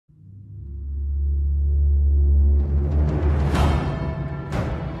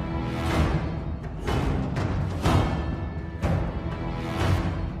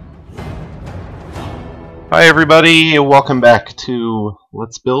Hi everybody, welcome back to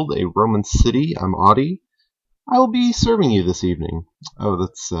Let's Build a Roman City. I'm Audie. I will be serving you this evening. Oh,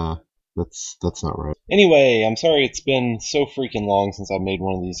 that's not right. Anyway, I'm sorry it's been so freaking long since I made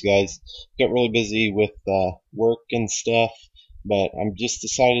one of these guys. Got really busy with work and stuff, but I'm just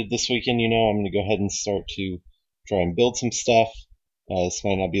decided this weekend, I'm going to go ahead and start to try and build some stuff. This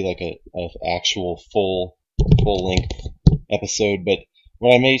might not be like a actual full length episode, but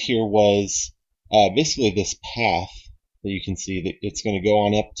what I made here was basically this path that you can see that it's going to go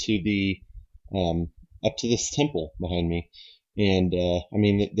on up to this temple behind me, and I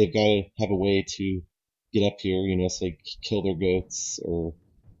mean they've got to have a way to get up here, so they kill their goats or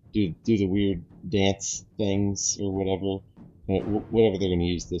do the weird dance things or whatever they're going to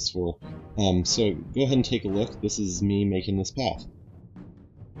use this for. So go ahead and take a look. This is me making this path.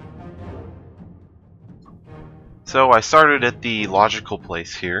 So I started at the logical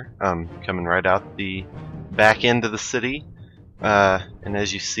place here, coming right out the back end of the city, and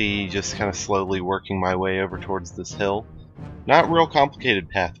as you see, just kind of slowly working my way over towards this hill. Not real complicated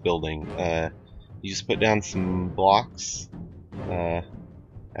path building. You just put down some blocks.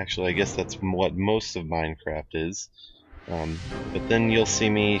 Actually, I guess that's what most of Minecraft is. But then you'll see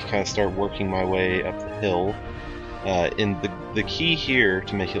me kind of start working my way up the hill. And the key here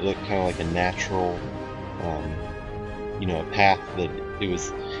to make it look kind of like a natural a path that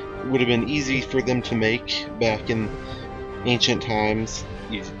would have been easy for them to make back in ancient times.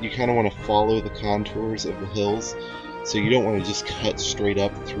 You kind of want to follow the contours of the hills, so you don't want to just cut straight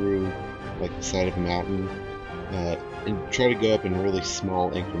up through like the side of a mountain, and try to go up in really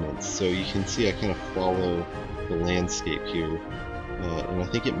small increments. So you can see I kind of follow the landscape here, and I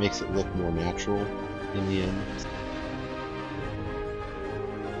think it makes it look more natural in the end.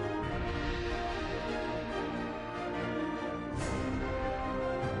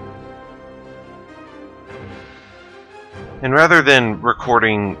 And rather than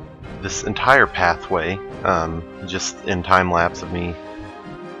recording this entire pathway, just in time-lapse of me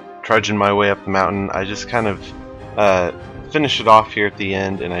trudging my way up the mountain, I just kind of finished it off here at the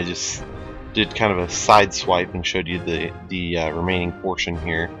end, and I just did kind of a side swipe and showed you the remaining portion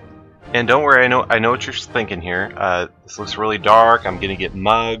here. And don't worry, I know what you're thinking here. This looks really dark. I'm gonna get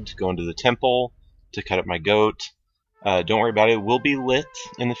mugged going to the temple to cut up my goat. Don't worry about it. It will be lit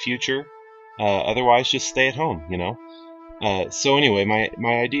in the future. Otherwise, just stay at home. So anyway,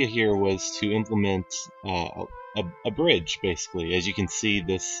 my idea here was to implement a bridge, basically. As you can see,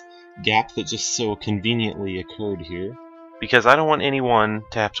 this gap that just so conveniently occurred here. Because I don't want anyone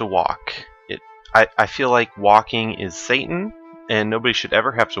to have to walk. I feel like walking is Satan, and nobody should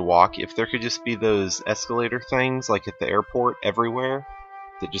ever have to walk. If there could just be those escalator things, like at the airport, everywhere,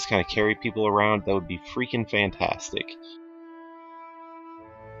 that just kind of carry people around, that would be freaking fantastic.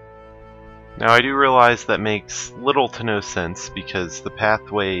 Now I do realize that makes little to no sense because the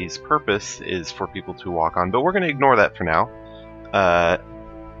pathway's purpose is for people to walk on, but we're going to ignore that for now.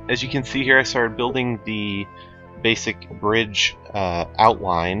 As you can see here, I started building the basic bridge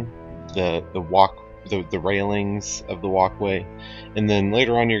outline, the railings of the walkway, and then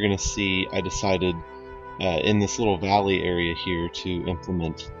later on you're going to see I decided in this little valley area here to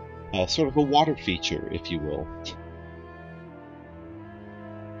implement sort of a water feature, if you will.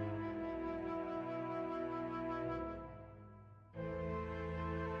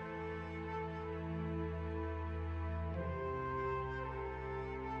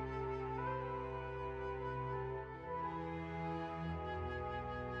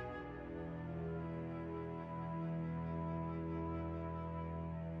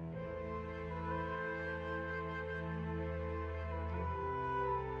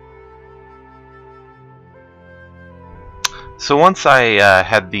 So once I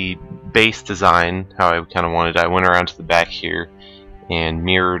had the base design how I kind of wanted, I went around to the back here and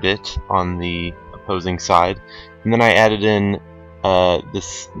mirrored it on the opposing side, and then I added in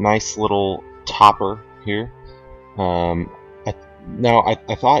this nice little topper here. I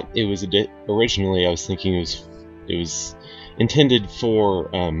thought it was originally I was thinking it was intended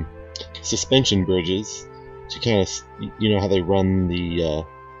for suspension bridges to kind of how they run the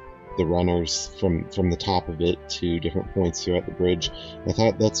runners from the top of it to different points throughout the bridge. I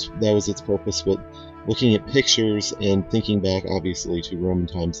thought that was its purpose, but looking at pictures and thinking back obviously to Roman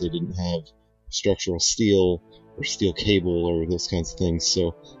times, they didn't have structural steel or steel cable or those kinds of things,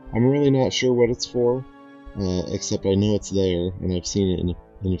 so I'm really not sure what it's for, except I know it's there and I've seen it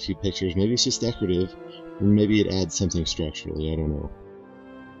in a few pictures. Maybe it's just decorative, or maybe it adds something structurally, I don't know.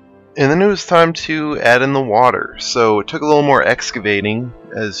 And then it was time to add in the water, so it took a little more excavating,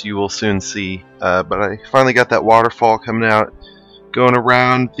 as you will soon see, but I finally got that waterfall coming out, going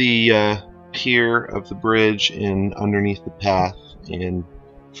around the pier of the bridge and underneath the path and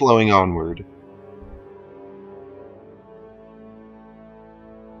flowing onward.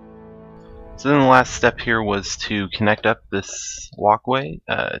 So then the last step here was to connect up this walkway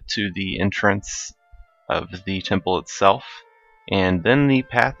to the entrance of the temple itself, and then the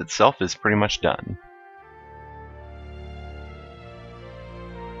path itself is pretty much done.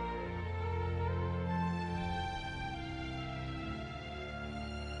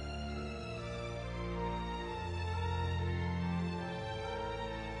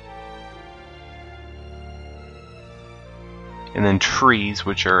 And then trees,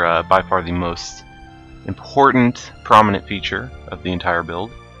 which are by far the most important, prominent feature of the entire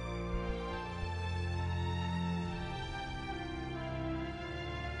build.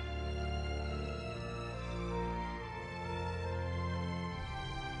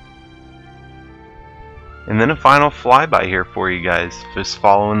 And then a final flyby here for you guys, just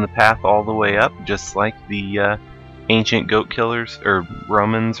following the path all the way up, just like the ancient goat killers, or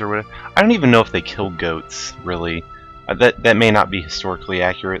Romans, or whatever. I don't even know if they killed goats, really. That may not be historically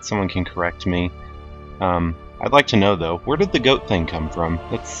accurate. Someone can correct me. I'd like to know though. Where did the goat thing come from?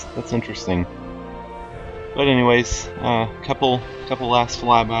 That's interesting. But anyways, couple last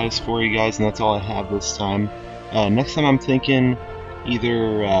flybys for you guys, and that's all I have this time. Next time I'm thinking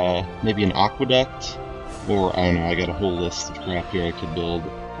either maybe an aqueduct, or I don't know. I got a whole list of crap here I could build.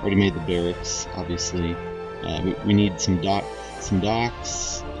 Already made the barracks, obviously. We need some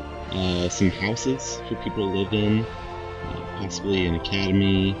docks, some houses for people to live in. Possibly an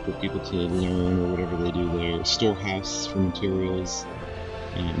academy for people to learn or whatever they do there, storehouse for materials.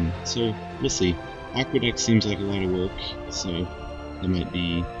 So we'll see. Aqueduct seems like a lot of work, so that might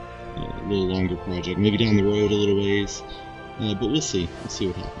be a little longer project, maybe down the road a little ways, but we'll see. We'll see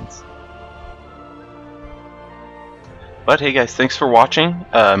what happens. But hey guys, thanks for watching.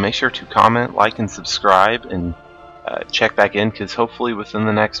 Make sure to comment, like, and subscribe, and check back in, because hopefully within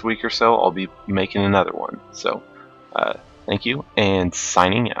the next week or so I'll be making another one. So thank you, and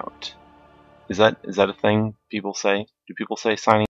signing out. Is that a thing people say? Do people say signing